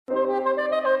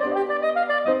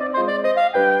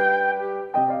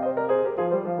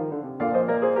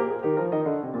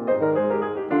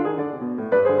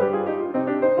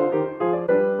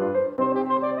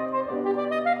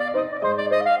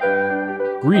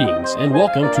Greetings and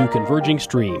welcome to Converging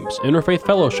Streams, Interfaith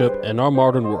Fellowship in Our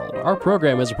Modern World. Our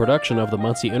program is a production of the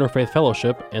Muncie Interfaith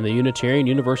Fellowship and the Unitarian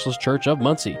Universalist Church of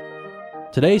Muncie.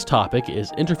 Today's topic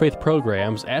is interfaith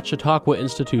programs at Chautauqua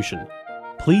Institution.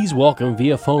 Please welcome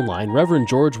via phone line Reverend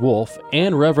George Wolf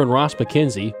and Reverend Ross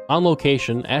McKenzie on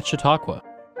location at Chautauqua.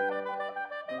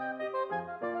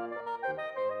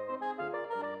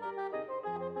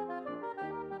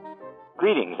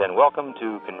 Greetings and welcome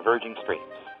to Converging Streams.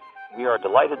 We are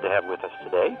delighted to have with us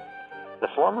today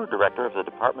the former director of the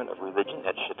Department of Religion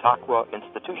at Chautauqua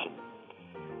Institution.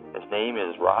 His name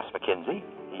is Ross McKenzie.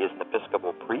 He is an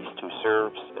Episcopal priest who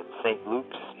serves at St.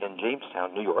 Luke's in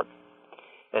Jamestown, New York.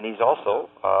 And he's also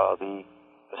the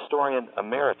historian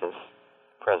emeritus,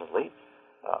 presently,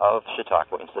 of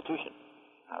Chautauqua Institution.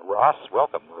 Ross,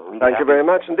 welcome. Thank you very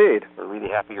much indeed. We're really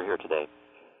happy you're here today.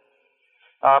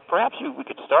 Perhaps we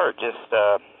could start just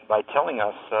by telling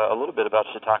us a little bit about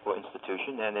Chautauqua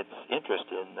Institution and its interest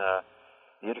in the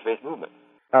interfaith movement.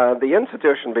 The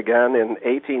institution began in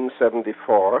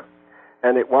 1874,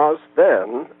 and it was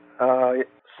then a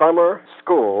summer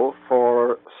school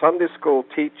for Sunday school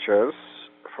teachers,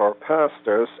 for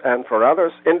pastors, and for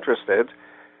others interested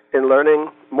in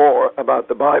learning more about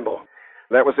the Bible.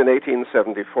 That was in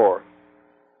 1874.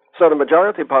 So the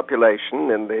majority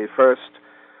population in the first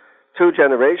two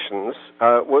generations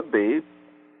would be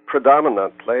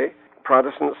predominantly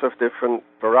Protestants of different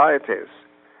varieties.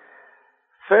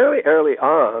 Fairly early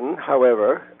on,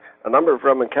 however, a number of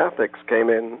Roman Catholics came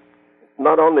in,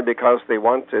 not only because they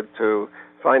wanted to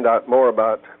find out more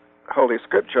about Holy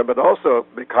Scripture, but also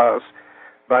because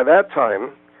by that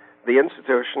time the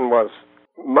institution was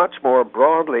much more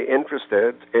broadly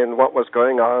interested in what was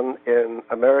going on in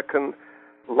American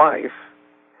life.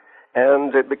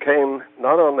 And it became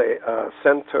not only a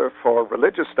center for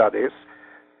religious studies,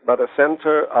 but a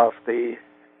center of the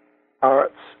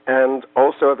arts and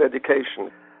also of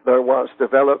education. There was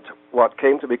developed what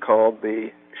came to be called the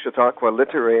Chautauqua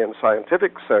Literary and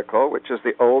Scientific Circle, which is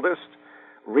the oldest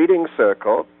reading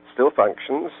circle, still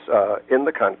functions in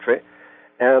the country.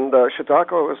 And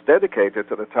Chautauqua was dedicated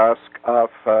to the task of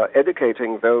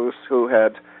educating those who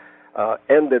had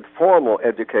ended formal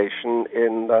education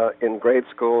in grade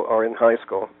school or in high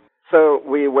school. So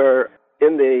we were,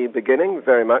 in the beginning,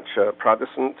 very much a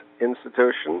Protestant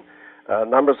institution.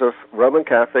 Numbers of Roman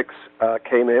Catholics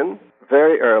came in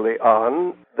very early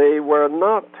on. They were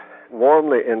not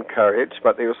warmly encouraged,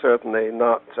 but they were certainly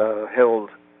not held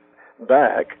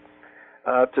back.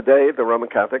 Today, the Roman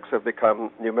Catholics have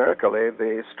become numerically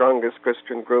the strongest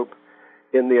Christian group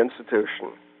in the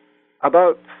institution.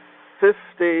 About 50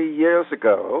 years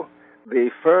ago,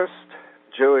 the first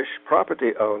Jewish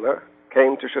property owner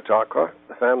came to Chautauqua.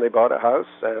 The family bought a house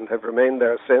and have remained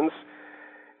there since.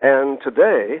 And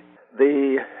today,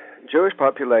 the Jewish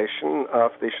population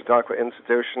of the Chautauqua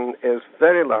Institution is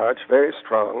very large, very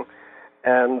strong,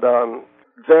 and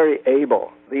very able.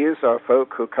 These are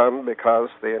folk who come because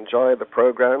they enjoy the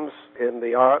programs in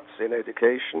the arts, in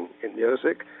education, in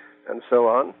music, and so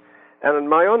on. And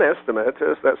my own estimate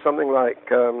is that something like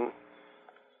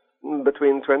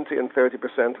between 20 and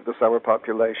 30% of the summer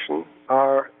population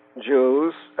are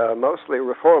Jews, mostly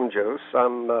Reform Jews,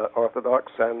 some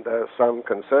Orthodox and some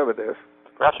conservative.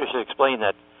 Perhaps we should explain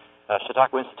that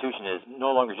Chautauqua Institution is no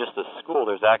longer just a school.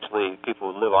 There's actually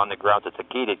people who live on the grounds. It's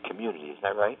a gated community. Is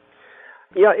that right?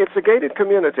 Yeah, it's a gated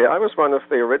community. I was one of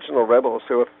the original rebels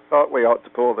who thought we ought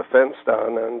to pull the fence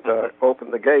down and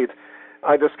open the gate.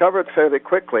 I discovered fairly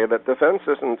quickly that the fence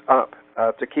isn't up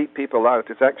to keep people out.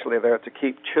 It's actually there to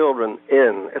keep children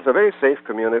in. It's a very safe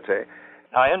community.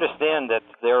 Now, I understand that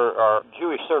there are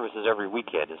Jewish services every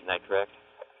weekend. Isn't that correct?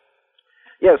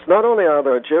 Yes, not only are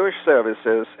there Jewish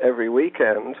services every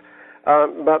weekend,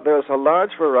 but there's a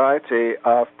large variety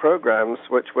of programs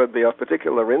which would be of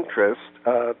particular interest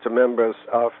to members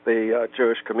of the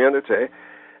Jewish community.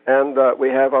 And we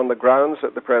have on the grounds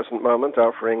at the present moment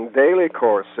offering daily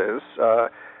courses,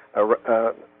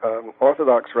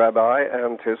 Orthodox rabbi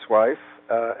and his wife,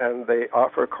 and they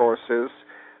offer courses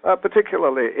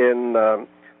particularly in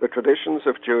the traditions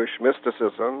of Jewish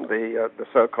mysticism, the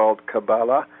so-called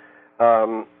Kabbalah.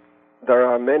 There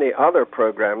are many other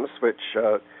programs which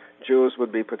Jews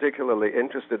would be particularly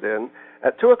interested in.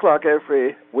 At 2 o'clock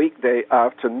every weekday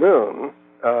afternoon,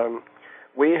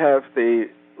 we have the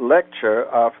lecture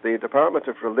of the Department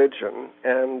of Religion,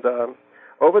 and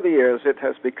over the years it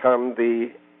has become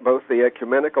both the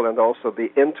ecumenical and also the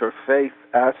interfaith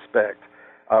aspect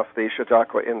of the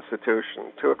Chautauqua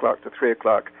Institution. 2 o'clock to 3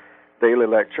 o'clock daily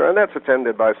lecture, and that's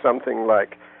attended by something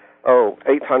like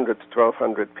 800 to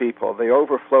 1,200 people. They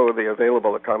overflow the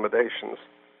available accommodations.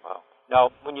 Wow. Now,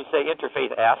 when you say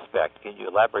interfaith aspect, can you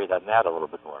elaborate on that a little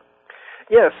bit more?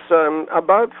 Yes,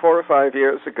 about 4 or 5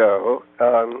 years ago,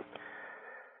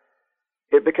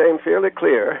 it became fairly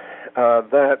clear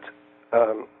that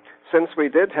since we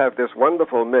did have this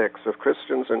wonderful mix of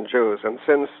Christians and Jews, and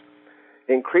since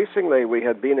increasingly we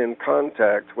had been in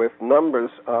contact with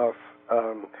numbers of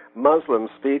Muslim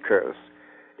speakers,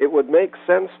 it would make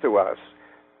sense to us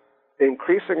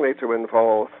increasingly to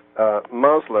involve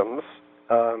Muslims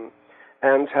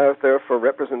and have therefore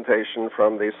representation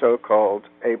from the so-called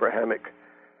Abrahamic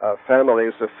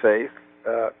families of faith,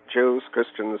 Jews,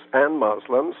 Christians, and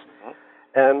Muslims.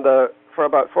 And for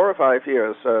about 4 or 5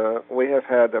 years, we have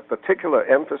had a particular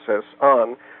emphasis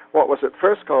on what was at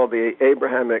first called the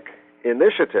Abrahamic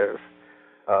Initiative,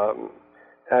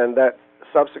 and that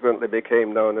subsequently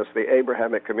became known as the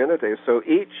Abrahamic Community. So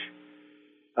each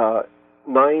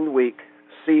 9-week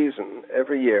season,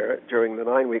 every year during the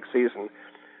 9-week season,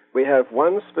 we have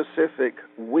one specific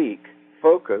week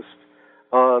focused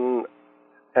on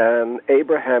an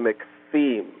Abrahamic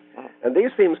theme. And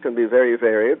these themes can be very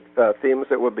varied, themes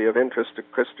that would be of interest to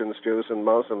Christians, Jews, and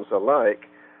Muslims alike.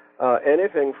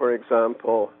 Anything, for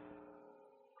example,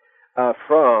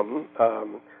 from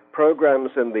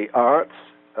programs in the arts,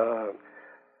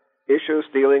 issues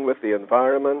dealing with the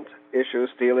environment, issues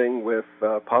dealing with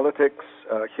politics,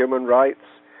 human rights.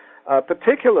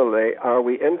 Particularly are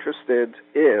we interested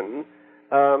in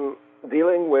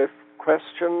dealing with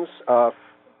questions of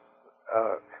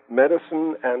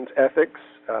medicine and ethics,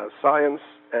 science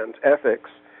and ethics,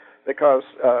 because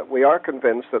we are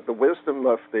convinced that the wisdom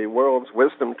of the world's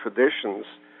wisdom traditions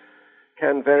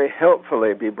can very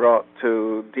helpfully be brought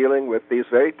to dealing with these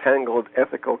very tangled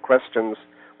ethical questions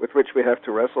with which we have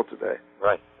to wrestle today.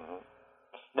 Right. Mm-hmm.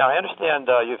 Now, I understand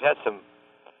you've had some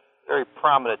very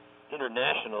prominent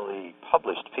internationally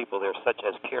published people there, such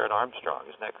as Karen Armstrong.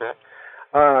 Isn't that correct?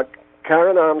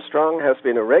 Karen Armstrong has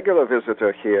been a regular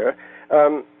visitor here.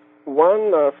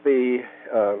 One of the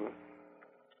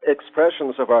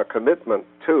expressions of our commitment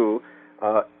to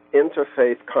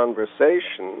interfaith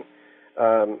conversation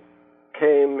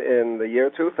came in the year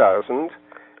 2000,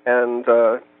 and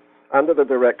under the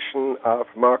direction of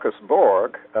Marcus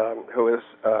Borg, who is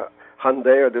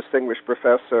Hyundai, a distinguished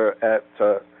professor at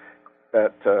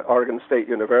Oregon State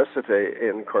University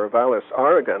in Corvallis,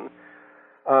 Oregon,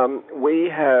 we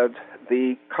had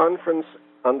the conference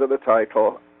under the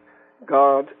title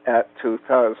God at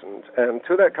 2000. And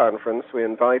to that conference, we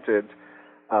invited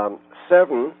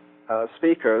 7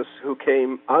 speakers who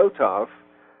came out of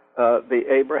the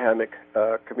Abrahamic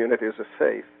communities of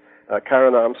faith.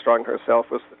 Karen Armstrong herself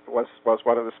was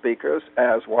one of the speakers,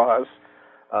 as was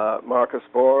Marcus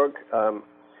Borg,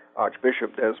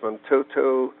 Archbishop Desmond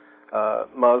Tutu,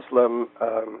 Muslim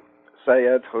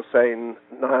Syed Hussein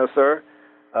Nasr,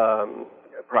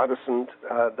 Protestant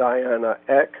Diana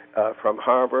Eck from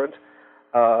Harvard,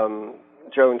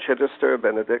 Joan Chittister,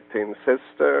 Benedictine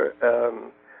sister.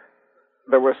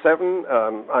 There were 7,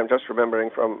 I'm just remembering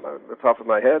from the top of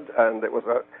my head, and it was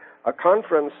a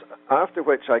conference after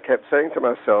which I kept saying to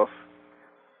myself,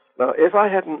 now, if I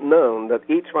hadn't known that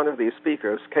each one of these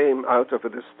speakers came out of a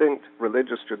distinct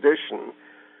religious tradition,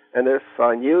 and if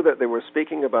I knew that they were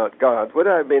speaking about God, would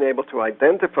I have been able to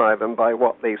identify them by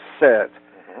what they said?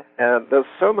 And there's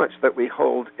so much that we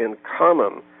hold in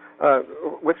common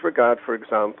with regard, for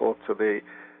example, to the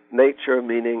nature,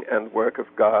 meaning, and work of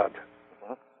God.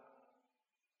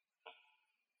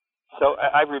 So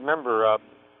I remember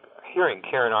hearing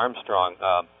Karen Armstrong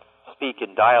speak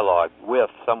in dialogue with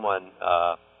someone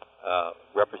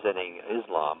representing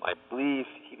Islam. I believe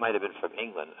he might have been from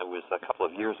England. It was a couple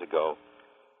of years ago.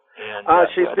 And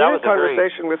she's been in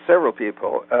conversation with several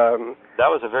people.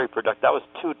 That was a very productive. That was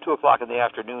 2 o'clock in the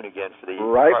afternoon again for the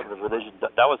right. Department of Religion.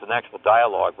 That was an actual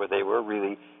dialogue where they were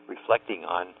really reflecting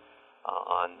on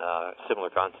similar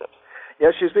concepts.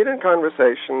 Yeah, she's been in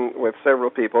conversation with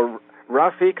several people.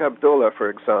 Rafiq Abdullah, for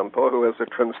example, who is a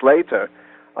translator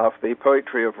of the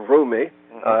poetry of Rumi,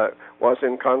 was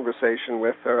in conversation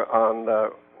with her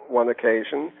on one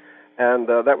occasion, and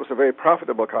that was a very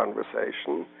profitable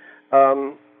conversation.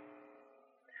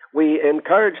 We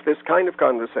encourage this kind of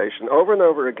conversation over and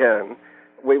over again.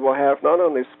 We will have not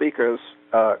only speakers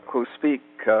who speak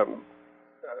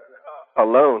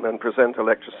alone and present a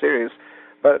lecture series,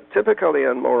 but typically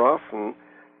and more often,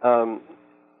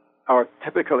 or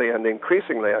typically and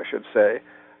increasingly, I should say,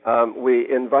 we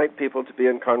invite people to be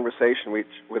in conversation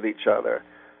with each other.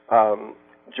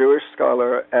 Jewish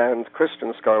scholar and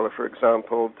Christian scholar, for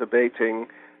example, debating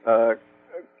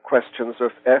questions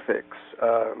of ethics.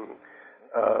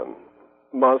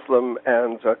 Muslim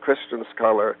and Christian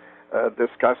scholar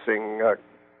discussing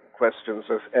questions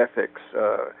of ethics.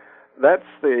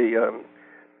 That's the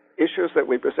issues that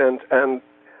we present, and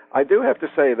I do have to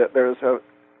say that there's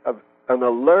an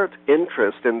alert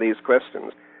interest in these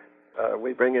questions.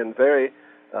 We bring in very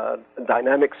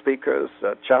dynamic speakers,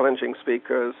 challenging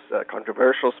speakers,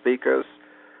 controversial speakers.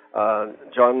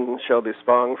 John Shelby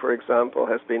Spong, for example,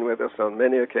 has been with us on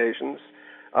many occasions.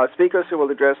 Speakers who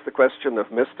will address the question of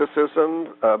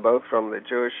mysticism, both from the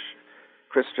Jewish,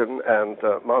 Christian, and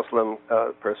Muslim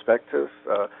perspective.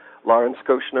 Lawrence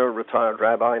Kushner, retired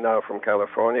rabbi now from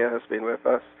California, has been with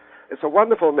us. It's a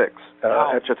wonderful mix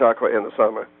at Chautauqua in the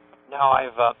summer. Now,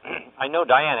 I know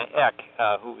Diana Eck,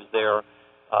 who was there,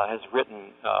 has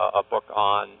written a book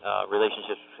on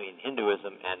relationships between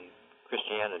Hinduism and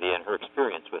Christianity and her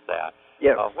experience with that.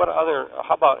 Yes.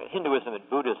 How about Hinduism and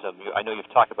Buddhism? I know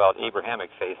you've talked about Abrahamic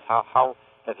faith. How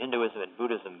have Hinduism and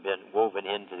Buddhism been woven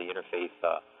into the interfaith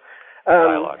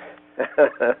dialogue?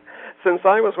 Since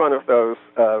I was one of those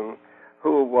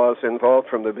who was involved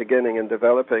from the beginning in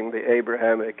developing the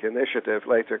Abrahamic Initiative,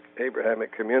 later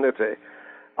Abrahamic Community,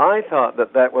 I thought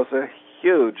that was a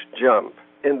huge jump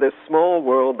in this small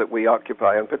world that we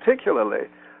occupy, and particularly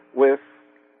with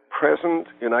present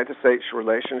United States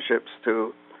relationships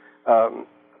to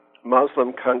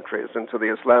Muslim countries and to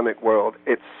the Islamic world.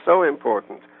 It's so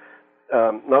important,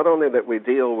 not only that we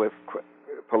deal with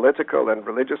political and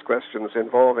religious questions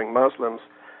involving Muslims,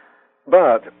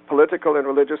 but political and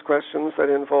religious questions that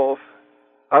involve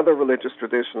other religious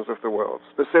traditions of the world,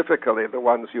 specifically the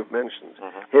ones you've mentioned,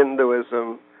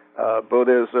 Hinduism,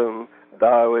 Buddhism,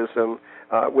 Taoism.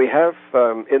 We have,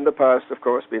 in the past, of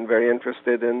course, been very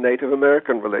interested in Native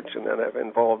American religion and have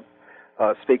involved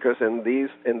speakers in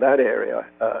that area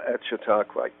at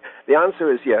Chautauqua. The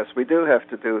answer is yes, we do have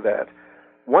to do that.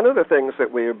 One of the things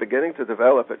that we are beginning to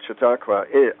develop at Chautauqua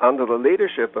is, under the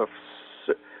leadership of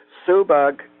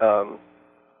Subhag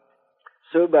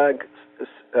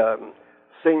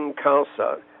Singh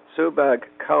Khalsa, Subhag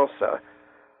Khalsa,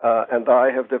 and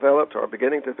I have developed, or are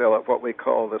beginning to develop, what we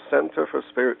call the Center for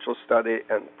Spiritual Study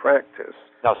and Practice.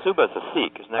 Now, Subha is a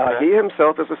Sikh, isn't that correct? He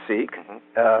himself is a Sikh,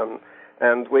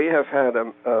 and we have had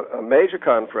a major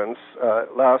conference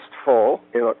last fall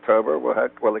in October.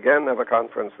 We'll again have a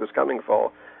conference this coming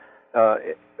fall,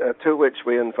 to which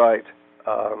we invite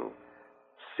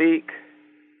Sikh,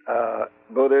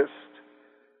 Buddhist,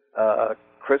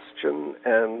 Christian,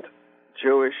 and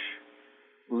Jewish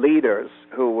leaders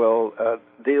who will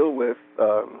deal with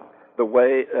the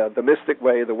way, the mystic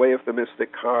way, the way of the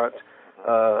mystic heart,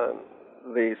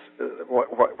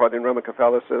 what in Roman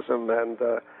Catholicism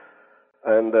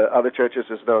and other churches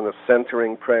is known as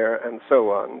centering prayer, and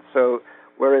so on. So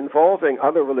we're involving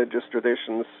other religious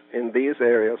traditions in these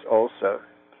areas also.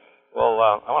 Well,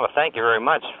 I want to thank you very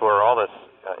much for all this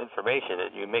information.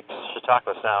 You make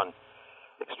Chautauqua sound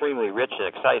extremely rich and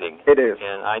exciting. It is.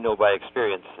 And I know by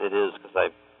experience it is, because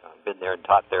I've been there and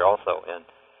taught there also. And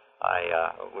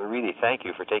we really thank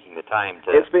you for taking the time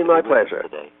to... It's been my pleasure.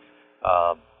 Today.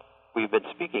 We've been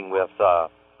speaking with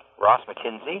Ross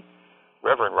McKenzie,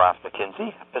 Reverend Ross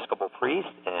McKenzie, Episcopal priest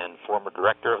and former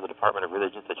director of the Department of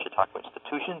Religions at Chautauqua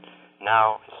Institution,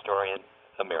 now historian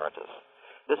emeritus.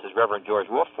 This is Reverend George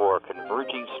Wolf for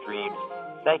Converging Streams.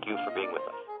 Thank you for being with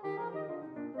us.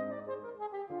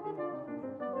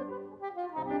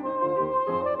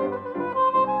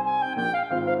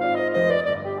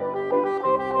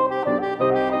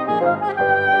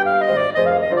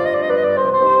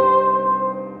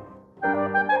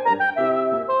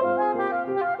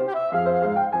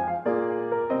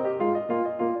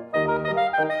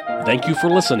 Thank you for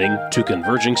listening to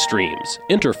Converging Streams,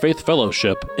 Interfaith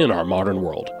Fellowship in Our Modern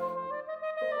World.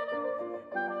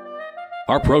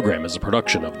 Our program is a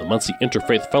production of the Muncie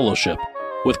Interfaith Fellowship,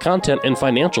 with content and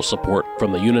financial support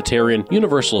from the Unitarian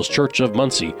Universalist Church of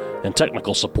Muncie and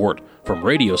technical support from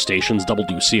radio stations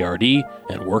WCRD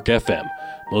and Work FM.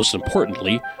 Most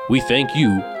importantly, we thank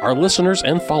you, our listeners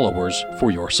and followers, for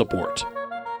your support.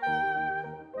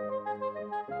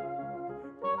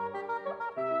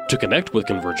 To connect with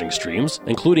Converging Streams,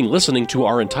 including listening to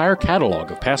our entire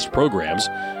catalog of past programs,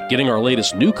 getting our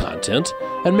latest new content,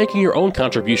 and making your own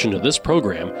contribution to this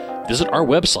program, visit our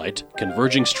website,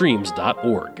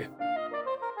 convergingstreams.org.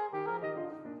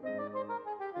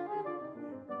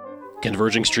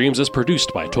 Converging Streams is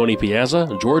produced by Tony Piazza,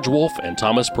 George Wolf, and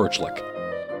Thomas Perchlik.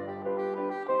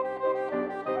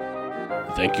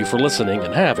 Thank you for listening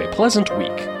and have a pleasant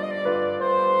week.